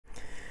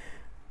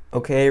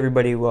Okay,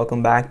 everybody,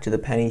 welcome back to the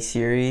Penny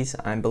series.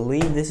 I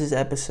believe this is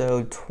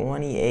episode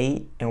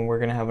 28, and we're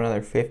going to have another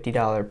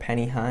 $50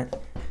 penny hunt.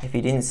 If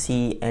you didn't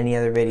see any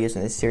other videos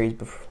in this series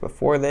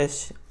before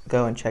this,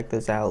 go and check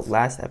those out.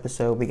 Last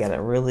episode, we got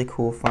a really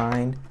cool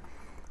find.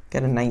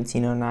 Got a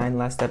 1909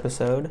 last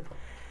episode.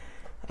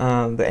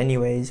 But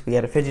anyways, we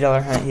got a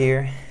 $50 hunt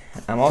here.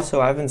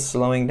 I've been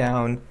slowing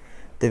down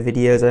the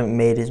videos. I haven't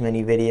made as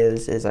many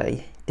videos as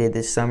I did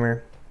this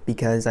summer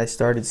because I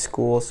started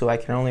school, so I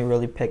can only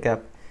really pick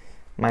up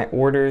my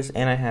orders,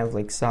 and I have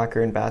like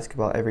soccer and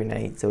basketball every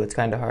night, so it's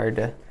kind of hard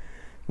to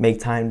make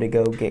time to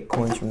go get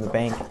coins from the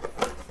bank.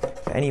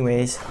 But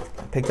anyways,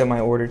 I picked up my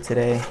order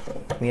today.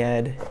 We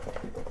had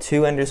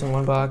 2 enders in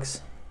one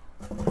box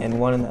and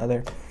 1 in the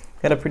other.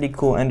 Got a pretty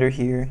cool ender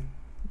here,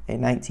 a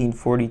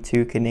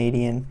 1942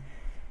 Canadian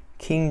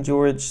King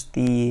George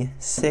the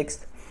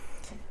 6th.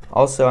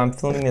 Also, I'm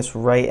filming this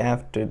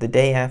the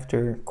day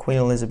after Queen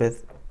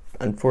Elizabeth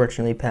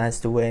unfortunately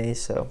passed away,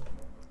 so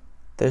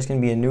there's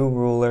going to be a new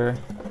ruler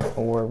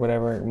or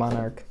whatever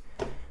monarch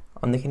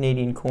on the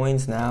Canadian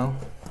coins now,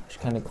 which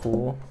is kind of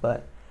cool.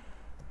 But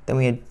then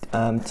we had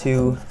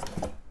 2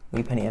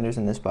 wee penny enders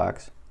in this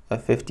box, a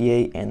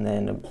 58 and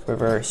then a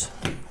reverse.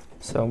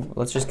 So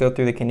let's just go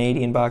through the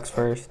Canadian box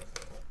first,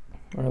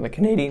 or the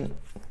Canadian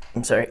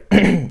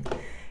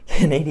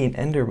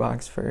ender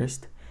box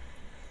first,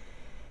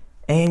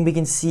 and we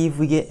can see if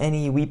we get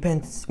any wee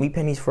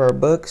pennies for our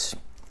books.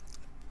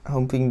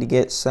 Hoping to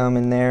get some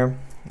in there.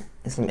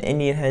 Some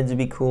Indian heads would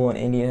be cool. An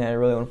Indian head, I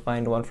really want to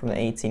find one from the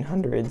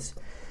 1800s,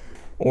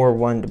 or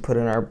one to put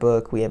in our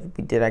book. We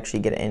did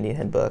actually get an Indian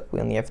head book. We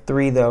only have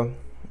 3 though.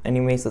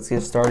 Anyways, let's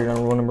get started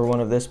on roll number 1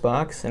 of this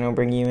box, and I'll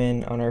bring you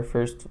in on our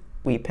first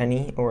wee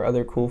penny or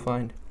other cool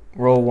find.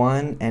 Roll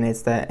 1, and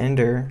it's that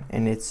ender,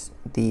 and it's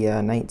the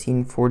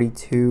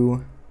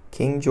 1942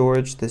 King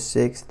George the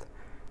 6th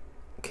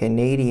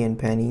Canadian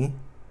penny.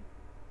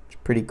 It's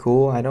pretty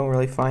cool. I don't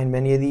really find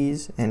many of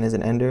these, and as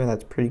an ender,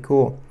 that's pretty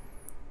cool.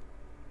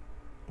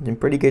 It's in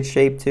pretty good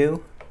shape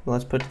too.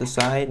 Let's put it to the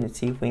side and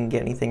see if we can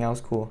get anything else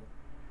cool.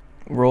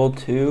 Roll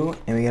 2,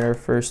 and we got our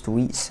first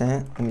wheat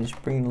cent. Let me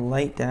just bring the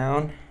light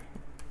down.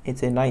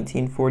 It's a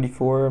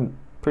 1944. I'm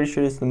pretty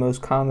sure it's the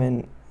most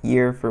common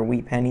year for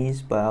wheat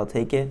pennies, but I'll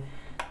take it.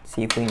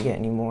 See if we can get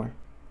any more.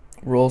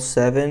 Roll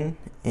 7,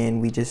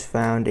 and we just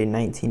found a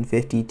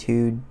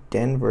 1952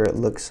 Denver, it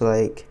looks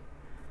like.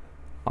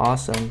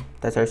 Awesome.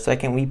 That's our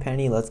second wheat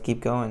penny. Let's keep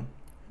going.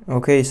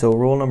 Okay, so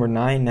roll number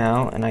 9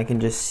 now, and I can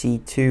just see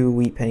 2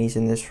 wheat pennies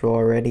in this roll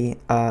already.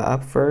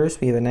 Up first,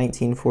 we have a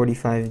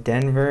 1945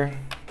 Denver,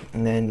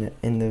 and then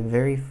in the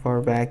very far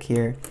back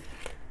here,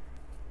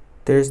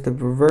 there's the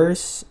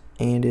reverse,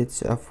 and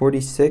it's a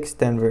 46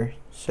 Denver.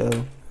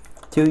 So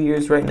 2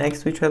 years right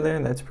next to each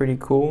other. That's pretty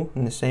cool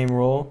in the same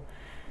roll.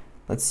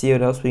 Let's see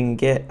what else we can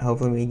get.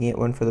 Hopefully we can get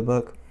one for the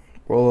book.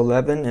 Roll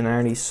 11, and I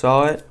already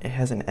saw it. It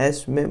has an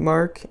S mint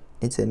mark.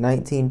 It's a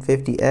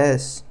 1950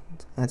 S.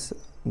 That's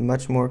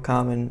much more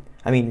common,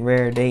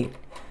 rare date.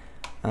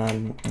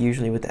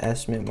 Usually with the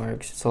S mint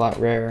marks, it's a lot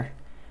rarer.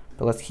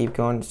 But let's keep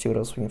going and see what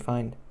else we can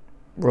find.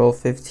 Roll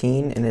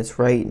 15, and it's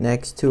right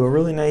next to a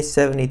really nice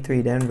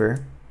 73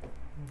 Denver.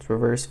 It's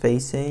reverse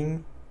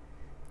facing.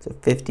 It's a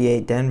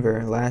 58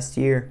 Denver last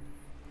year.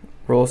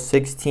 Roll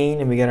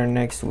 16, and we got our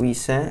next wee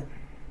cent.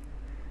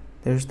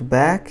 There's the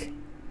back,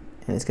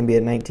 and it's gonna be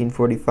a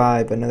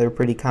 1945, another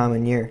pretty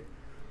common year.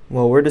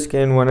 Well, we're just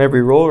getting one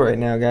every roll right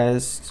now,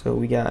 guys. So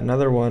we got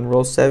another one.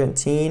 Roll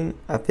 17,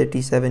 a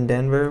 57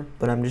 Denver.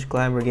 But I'm just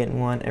glad we're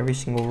getting one every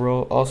single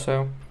roll.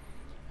 Also,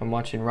 I'm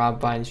watching Rob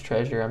Vine's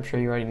Treasure. I'm sure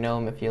you already know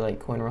him if you like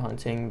coin roll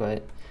hunting,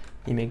 but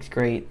he makes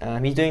great.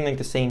 He's doing like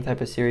the same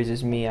type of series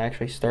as me. I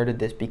actually started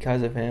this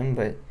because of him,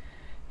 but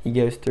he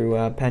goes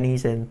through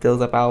pennies and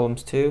fills up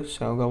albums too.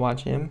 So go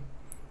watch him.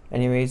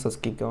 Anyways, let's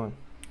keep going.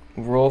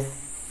 Roll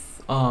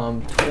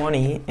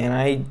 20, and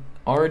I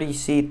already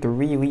see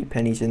 3 wheat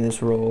pennies in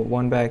this roll.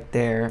 1 back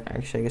there.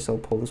 Actually, I guess I'll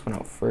pull this one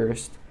out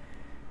first.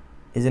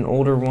 Is an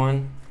older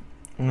one,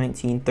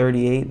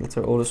 1938. That's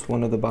our oldest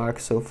one of the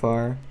box so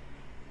far.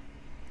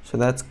 So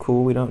that's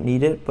cool. We don't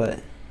need it,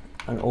 but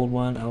an old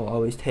one I'll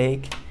always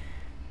take.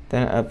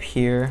 Then up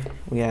here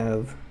we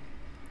have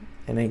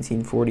a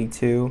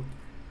 1942,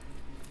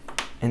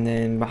 and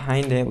then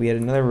behind it we had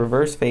another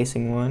reverse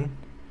facing one,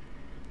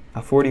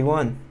 a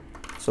 41.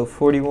 So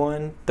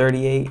 41,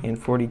 38, and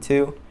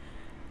 42.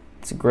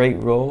 It's a great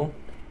roll.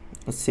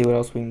 Let's see what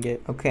else we can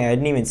get. Okay, I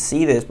didn't even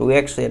see this, but we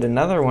actually had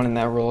another one in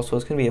that roll, so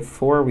it's going to be a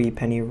 4 wee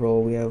penny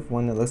roll. We have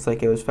one that looks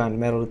like it was found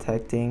metal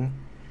detecting,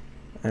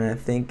 and I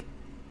think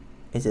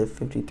it's a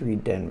 53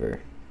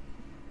 Denver.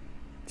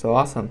 So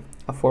awesome.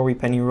 A 4 wee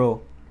penny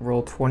roll.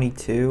 Roll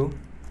 22.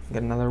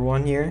 Got another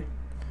one here.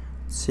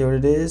 Let's see what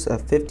it is. A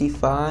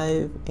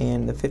 55,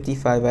 and the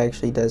 55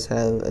 actually does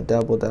have a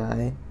double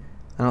die.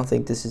 I don't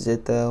think this is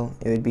it though.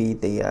 It would be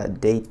the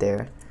date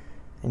there.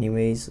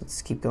 Anyways,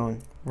 let's keep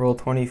going. Roll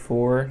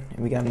 24, and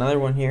we got another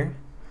one here.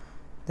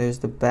 There's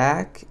the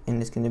back, and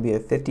it's going to be a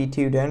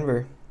 52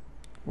 Denver.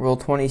 Roll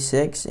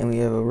 26, and we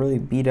have a really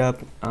beat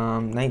up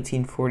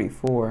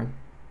 1944.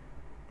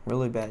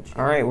 Really bad shape.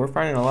 Alright, we're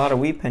finding a lot of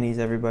wheat pennies,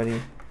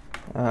 everybody.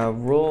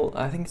 Roll,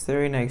 I think it's the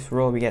very next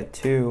roll. We got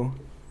two.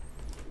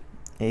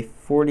 A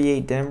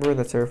 48 Denver,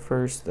 that's our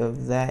first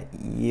of that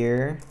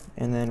year.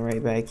 And then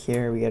right back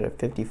here, we got a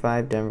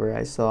 55 Denver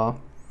I saw.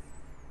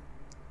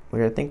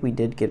 Which I think we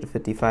did get a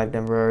 55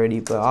 Denver already,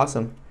 but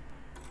awesome.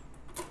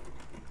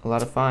 A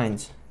lot of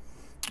finds.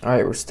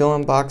 Alright, we're still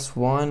on box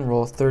 1,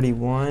 roll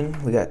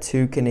 31. We got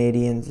two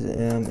Canadians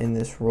in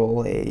this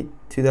roll, a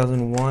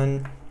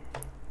 2001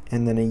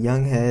 and then a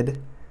Younghead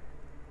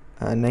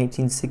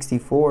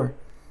 1964.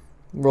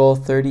 Roll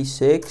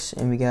 36,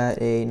 and we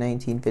got a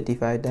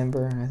 1955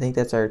 Denver. I think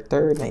that's our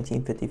third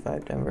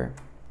 1955 Denver.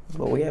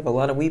 But we have a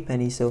lot of wheat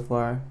pennies so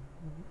far.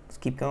 Let's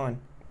keep going.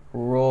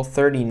 Roll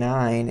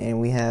 39,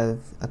 and we have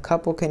a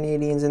couple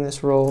Canadians in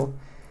this roll.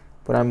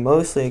 But I'm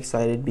mostly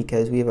excited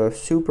because we have a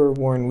super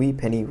worn wheat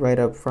penny right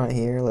up front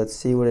here. Let's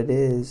see what it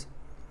is.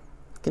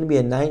 It's going to be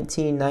a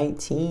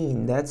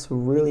 1919. That's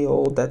really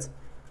old. That's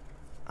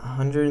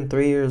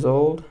 103 years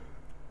old.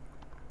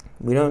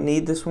 We don't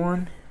need this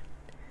one.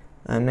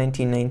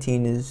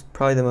 1919 is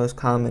probably the most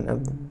common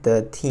of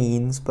the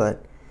teens,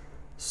 but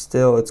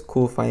still it's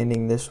cool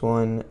finding this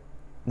one,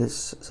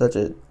 such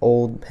an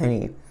old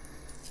penny.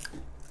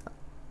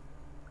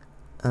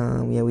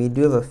 Yeah, we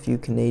do have a few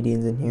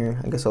Canadians in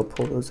here. I guess I'll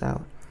pull those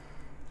out.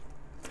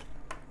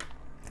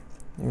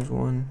 There's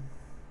one,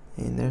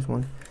 and there's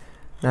one.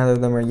 Neither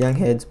of them are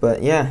Youngheads,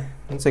 but yeah,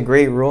 it's a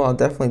great roll. I'll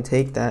definitely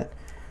take that.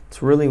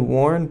 It's really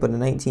worn, but a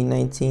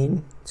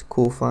 1919, it's a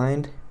cool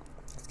find.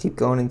 Let's keep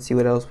going and see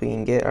what else we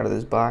can get out of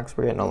this box.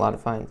 We're getting a lot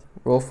of finds.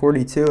 Roll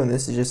 42, and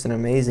this is just an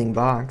amazing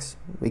box.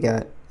 We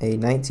got a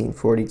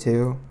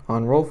 1942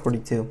 on roll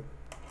 42.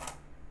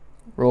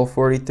 Roll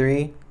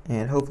 43,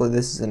 and hopefully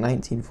this is a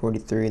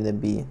 1943.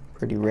 That'd be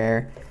pretty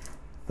rare.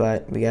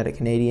 But we got a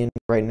Canadian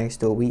right next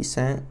to a wheat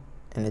cent,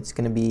 and it's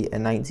going to be a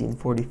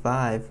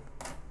 1945.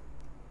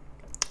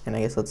 And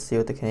I guess let's see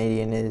what the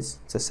Canadian is.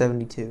 It's a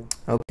 72.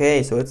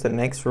 Okay, so it's the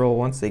next roll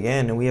once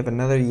again, and we have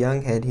another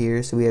Younghead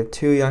here. So we have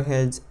two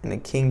Youngheads and a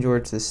King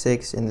George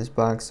VI in this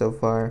box so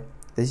far.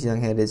 This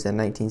Younghead is a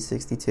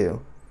 1962.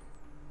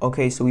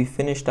 Okay, so we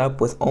finished up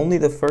with only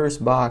the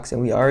first box,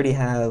 and we already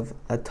have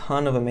a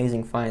ton of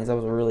amazing finds. That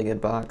was a really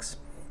good box.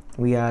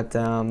 We got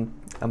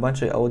a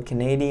bunch of old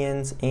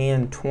Canadians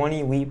and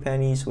 20 wheat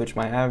pennies, which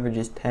my average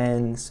is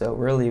 10, so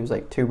really it was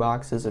like 2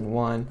 boxes in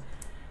one.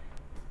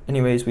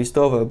 Anyways, we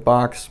still have a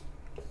box,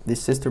 the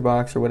sister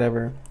box or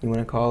whatever you want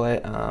to call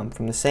it,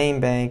 from the same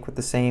bank with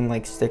the same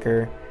like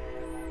sticker.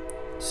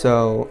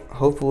 So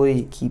hopefully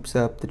it keeps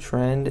up the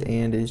trend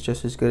and is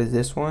just as good as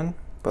this one.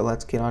 But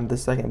let's get on to the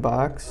second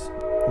box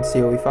and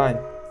see what we find.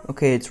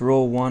 Okay, it's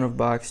roll 1 of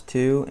box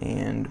 2,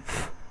 and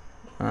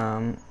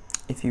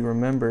if you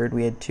remembered,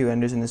 we had 2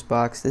 enders in this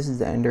box. This is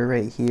the ender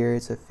right here.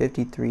 It's a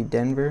 53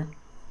 Denver.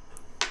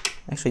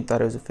 I actually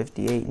thought it was a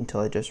 58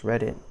 until I just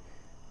read it.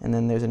 And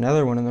then there's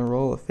another one in the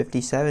roll, a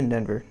 57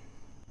 Denver.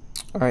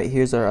 Alright,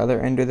 here's our other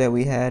ender that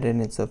we had,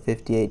 and it's a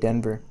 58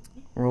 Denver.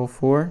 Roll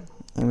 4,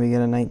 and we get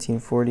a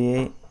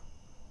 1948.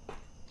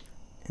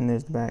 And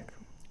there's the back.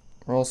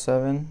 Roll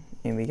 7,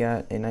 and we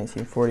got a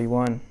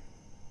 1941.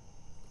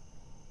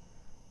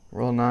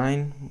 Roll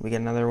 9, we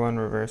get another one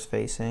reverse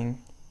facing.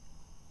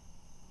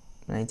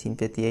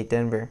 1958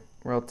 Denver.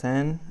 Roll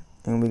 10,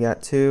 and we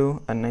got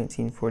 2, a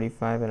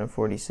 1945 and a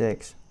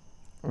 46.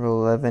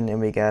 Roll 11, and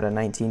we got a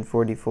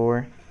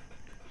 1944.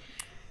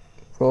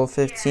 Roll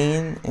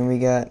 15, and we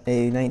got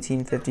a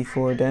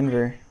 1954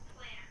 Denver.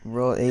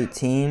 Roll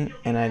 18,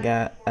 and I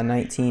got a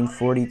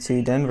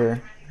 1942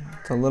 Denver.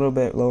 It's a little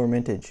bit lower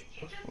mintage.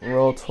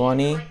 Roll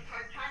 20,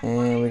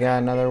 and we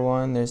got another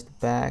one. There's the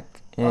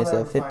back, and it's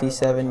a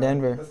 57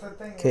 Denver.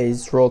 Okay,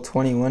 it's roll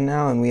 21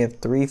 now, and we have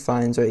 3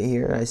 finds right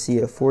here. I see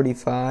a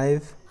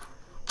 45,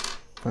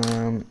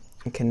 a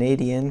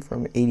Canadian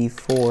from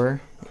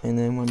 84, and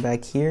then one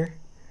back here.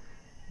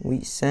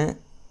 Wheat cent,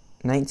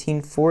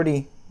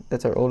 1940.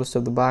 That's our oldest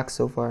of the box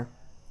so far.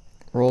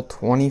 Roll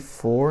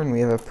 24, and we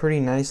have a pretty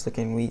nice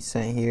looking wheat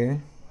cent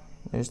here.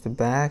 There's the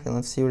back, and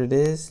let's see what it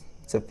is.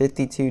 It's a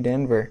 52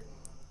 Denver.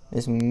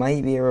 This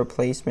might be a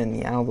replacement in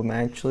the album,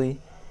 actually.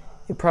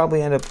 It probably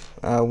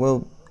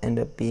will end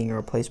up being a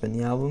replacement in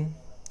the album.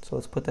 So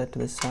let's put that to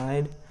the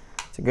side.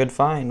 It's a good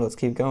find. Let's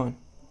keep going.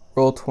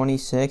 Roll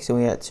 26, and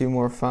we got 2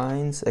 more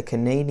finds. A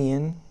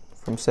Canadian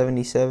from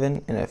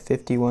 77 and a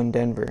 51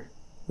 Denver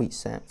wheat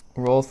cent.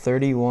 Roll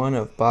 31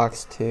 of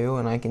box 2,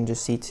 and I can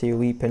just see 2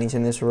 wheat pennies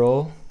in this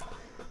roll.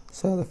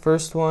 So the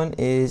first one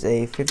is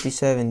a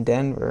 57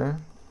 Denver,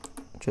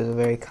 which is a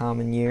very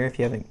common year if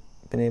you haven't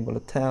been able to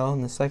tell.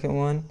 And the second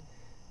one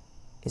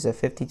is a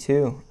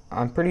 52.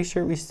 I'm pretty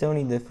sure we still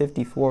need the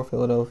 54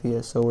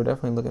 Philadelphia, so we're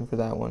definitely looking for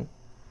that one.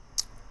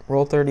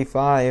 Roll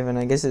 35, and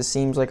I guess it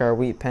seems like our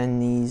wheat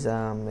pennies,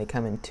 they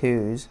come in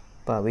 2s,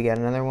 but we got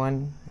another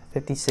one,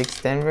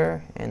 56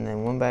 Denver, and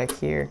then one back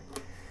here,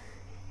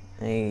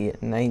 a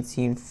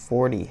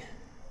 1940.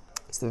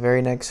 It's the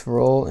very next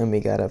roll, and we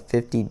got a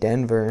 50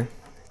 Denver.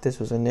 If this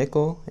was a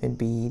nickel, it'd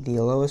be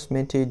the lowest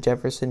minted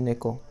Jefferson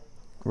nickel.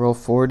 Roll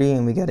 40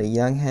 and we got a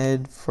young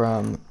head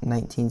from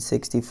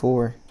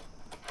 1964.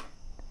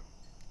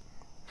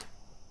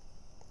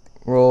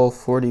 Roll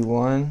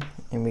 41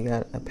 and we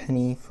got a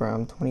penny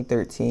from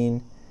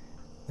 2013.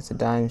 It's a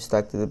dime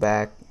stuck to the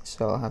back,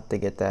 so I'll have to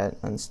get that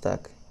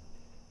unstuck.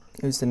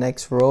 Here's the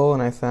next roll,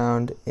 and I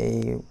found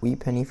a wheat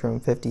penny from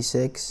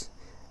 56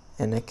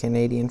 and a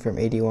Canadian from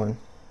 81.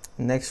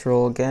 Next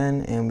roll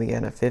again, and we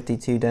got a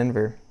 52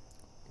 Denver.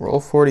 Roll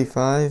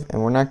 45,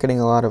 and we're not getting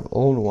a lot of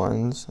old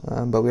ones,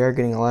 but we are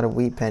getting a lot of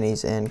wheat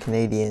pennies and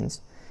Canadians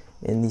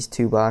in these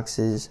two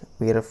boxes.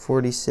 We got a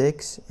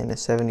 46 and a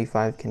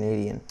 75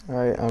 Canadian.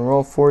 Alright, on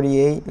roll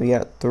 48, we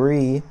got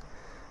three.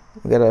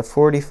 We got a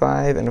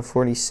 45 and a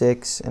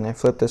 46, and I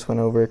flipped this one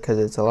over because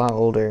it's a lot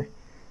older.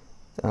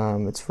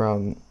 It's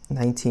from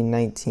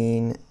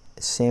 1919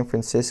 San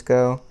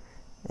Francisco,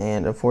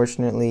 and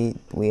unfortunately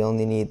we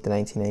only need the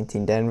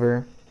 1919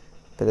 Denver,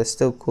 but it's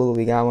still cool that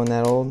we got one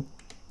that old.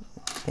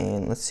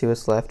 And let's see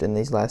what's left in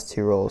these last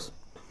two rolls.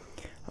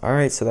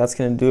 Alright, so that's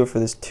going to do it for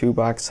this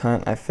 2-box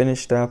hunt. I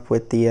finished up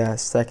with the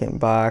second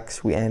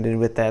box. We ended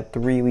with that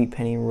 3 wheat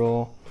penny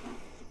roll.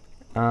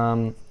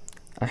 I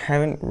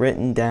haven't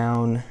written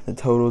down the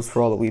totals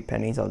for all the wheat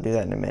pennies. I'll do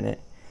that in a minute,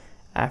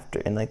 after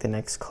in like the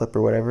next clip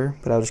or whatever,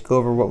 but I'll just go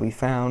over what we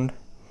found.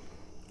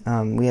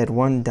 We had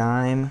 1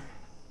 dime,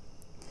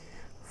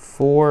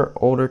 4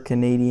 older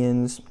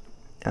Canadians.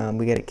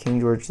 We got a King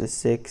George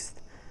VI,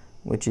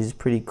 which is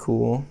pretty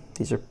cool.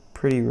 These are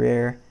pretty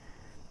rare.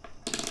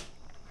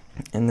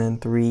 And then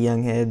 3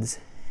 young heads,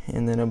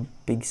 and then a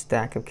big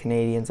stack of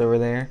Canadians over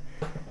there.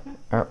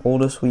 Our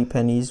oldest wheat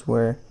pennies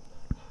were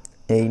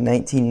a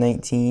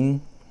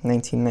 1919,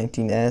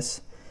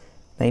 1919S,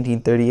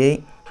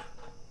 1938.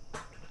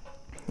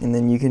 And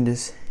then you can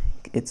just,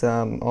 it's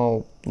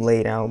all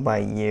laid out by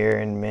year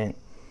and mint.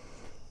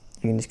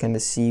 You can just kind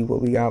of see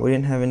what we got. We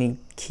didn't have any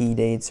key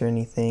dates or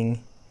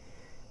anything.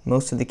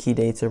 Most of the key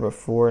dates are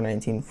before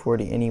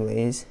 1940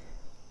 anyways.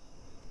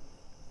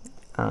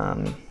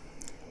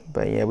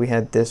 But yeah, we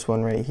had this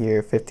one right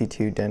here,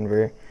 52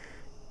 Denver,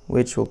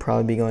 which will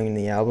probably be going in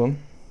the album.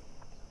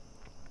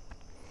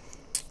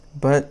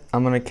 But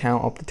I'm going to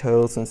count up the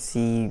totals and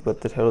see what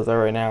the totals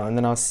are right now, and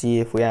then I'll see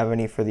if we have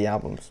any for the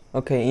albums.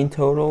 Okay, in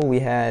total we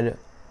had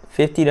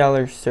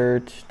 $50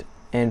 searched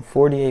and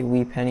 48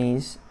 wheat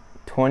pennies,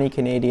 20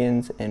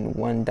 Canadians, and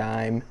 1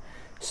 dime.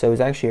 So it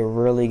was actually a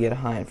really good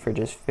hunt for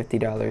just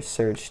 $50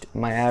 searched.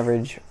 My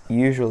average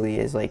usually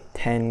is like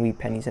 10 wheat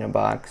pennies in a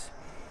box.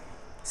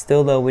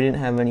 Still though, we didn't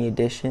have any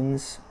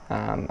additions.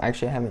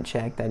 Actually, I haven't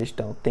checked. I just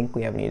don't think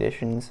we have any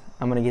additions.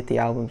 I'm going to get the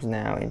albums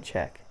now and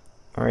check.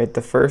 Alright,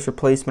 the first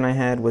replacement I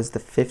had was the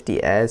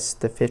 50S.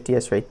 The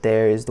 50S right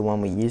there is the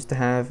one we used to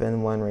have, and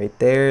the one right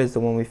there is the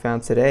one we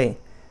found today.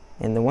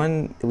 And the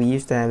one that we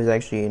used to have is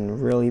actually in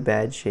really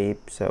bad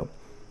shape, so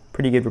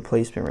pretty good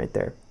replacement right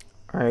there.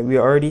 Alright, we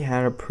already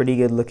had a pretty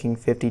good looking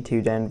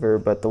 52 Denver,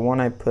 but the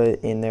one I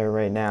put in there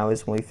right now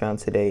is one we found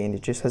today, and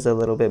it just has a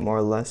little bit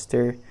more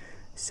luster.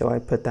 So I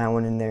put that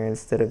one in there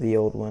instead of the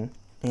old one.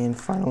 And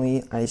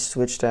finally, I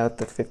switched out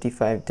the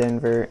 55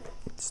 Denver.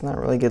 It's not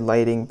really good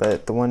lighting,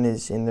 but the one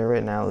is in there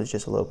right now is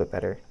just a little bit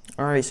better.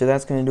 Alright, so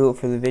that's going to do it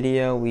for the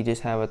video. We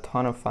just have a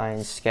ton of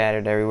finds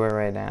scattered everywhere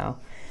right now.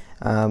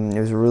 It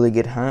was a really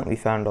good hunt. We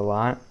found a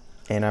lot.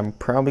 And I'm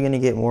probably going to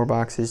get more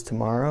boxes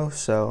tomorrow.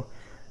 So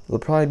there'll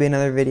probably be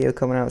another video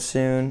coming out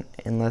soon,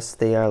 unless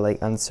they are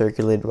like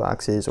uncirculated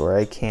boxes or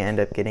I can't end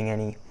up getting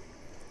any.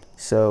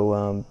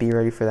 So be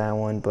ready for that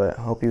one, but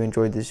I hope you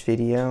enjoyed this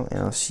video,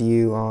 and I'll see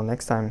you all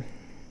next time.